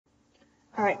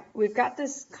All right, we've got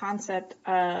this concept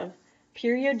of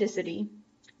periodicity,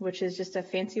 which is just a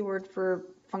fancy word for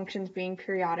functions being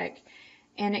periodic,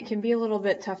 and it can be a little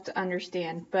bit tough to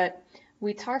understand, but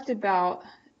we talked about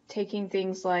taking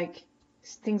things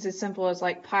as simple as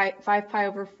like 5 pi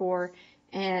over 4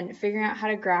 and figuring out how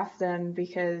to graph them,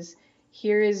 because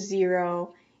here is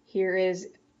 0, here is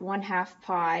 1/2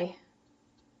 pi,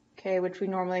 okay, which we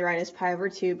normally write as pi over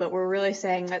 2, but we're really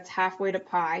saying that's halfway to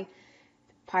pi.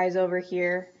 Pi is over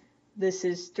here. This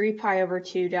is 3 pi over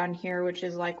 2 down here, which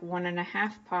is like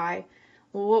 1.5 pi.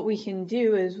 Well, what we can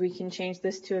do is we can change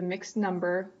this to a mixed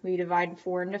number. We divide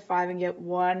 4 into 5 and get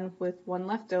 1 with 1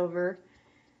 left over.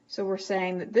 So we're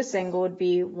saying that this angle would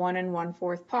be 1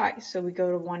 1/4 pi. So we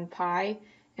go to 1 pi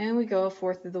and we go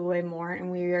 1/4 of the way more,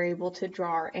 and we are able to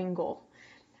draw our angle.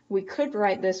 We could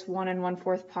write this 1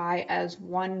 1/4 pi as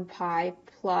 1 pi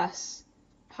plus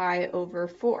pi over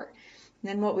 4.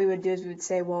 Then what we would do is we would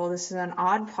say, well, this is an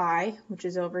odd pi, which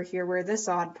is over here where this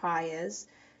odd pi is.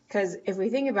 Because if we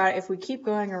think about it, if we keep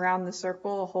going around the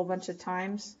circle a whole bunch of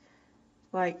times,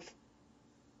 like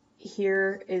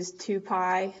here is 2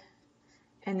 pi,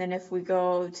 and then if we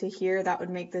go to here, that would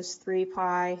make this 3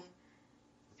 pi.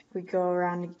 If we go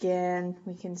around again,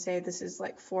 we can say this is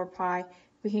like 4 pi.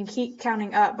 We can keep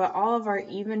counting up, but all of our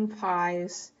even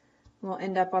pi's will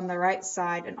end up on the right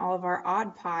side, and all of our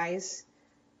odd pi's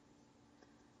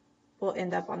will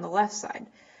end up on the left side.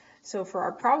 So for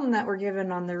our problem that we're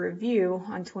given on the review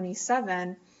on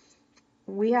 27,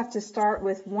 we have to start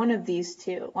with one of these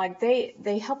two. Like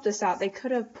they helped us out. They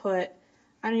could have put,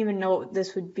 I don't even know what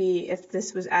this would be if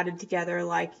this was added together,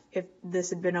 like if this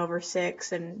had been over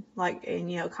 6 and like,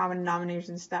 and, you know, common denominators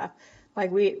and stuff. Like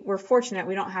we're fortunate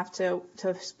we don't have to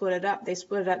split it up. They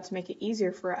split it up to make it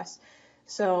easier for us.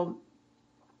 So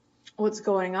what's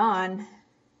going on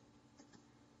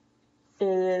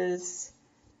is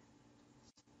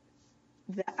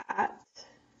that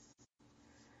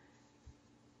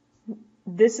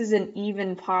this is an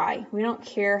even pi. We don't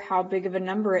care how big of a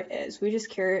number it is. We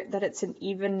just care that it's an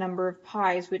even number of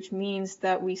pi's, which means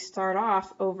that we start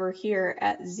off over here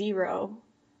at 0,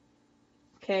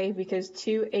 okay, because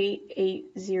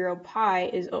 2880 pi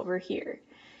is over here.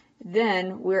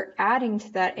 Then we're adding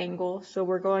to that angle, so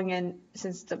we're going in,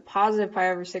 since it's a positive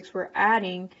pi over 6, we're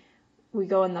adding, we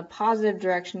go in the positive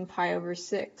direction pi over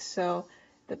 6. So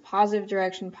the positive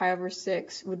direction pi over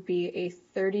 6 would be a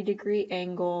 30-degree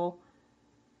angle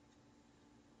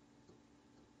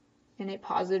in a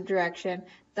positive direction.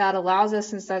 That allows us,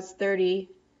 since that's 30,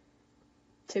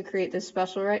 to create this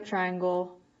special right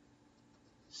triangle.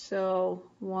 So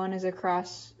 1 is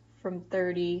across from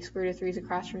 30, square root of 3 is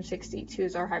across from 60, 2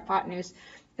 is our hypotenuse.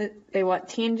 They want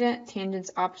tangent,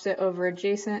 tangent's opposite over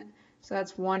adjacent. So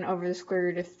that's 1 over the square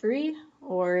root of 3,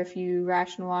 or if you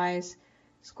rationalize,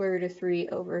 square root of 3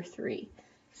 over 3.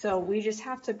 So we just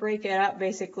have to break it up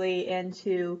basically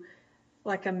into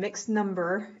like a mixed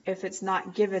number if it's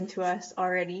not given to us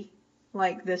already,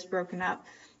 like this broken up.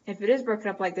 If it is broken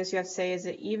up like this, you have to say, is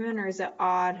it even or is it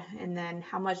odd? And then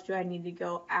how much do I need to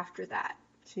go after that?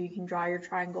 So you can draw your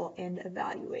triangle and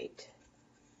evaluate.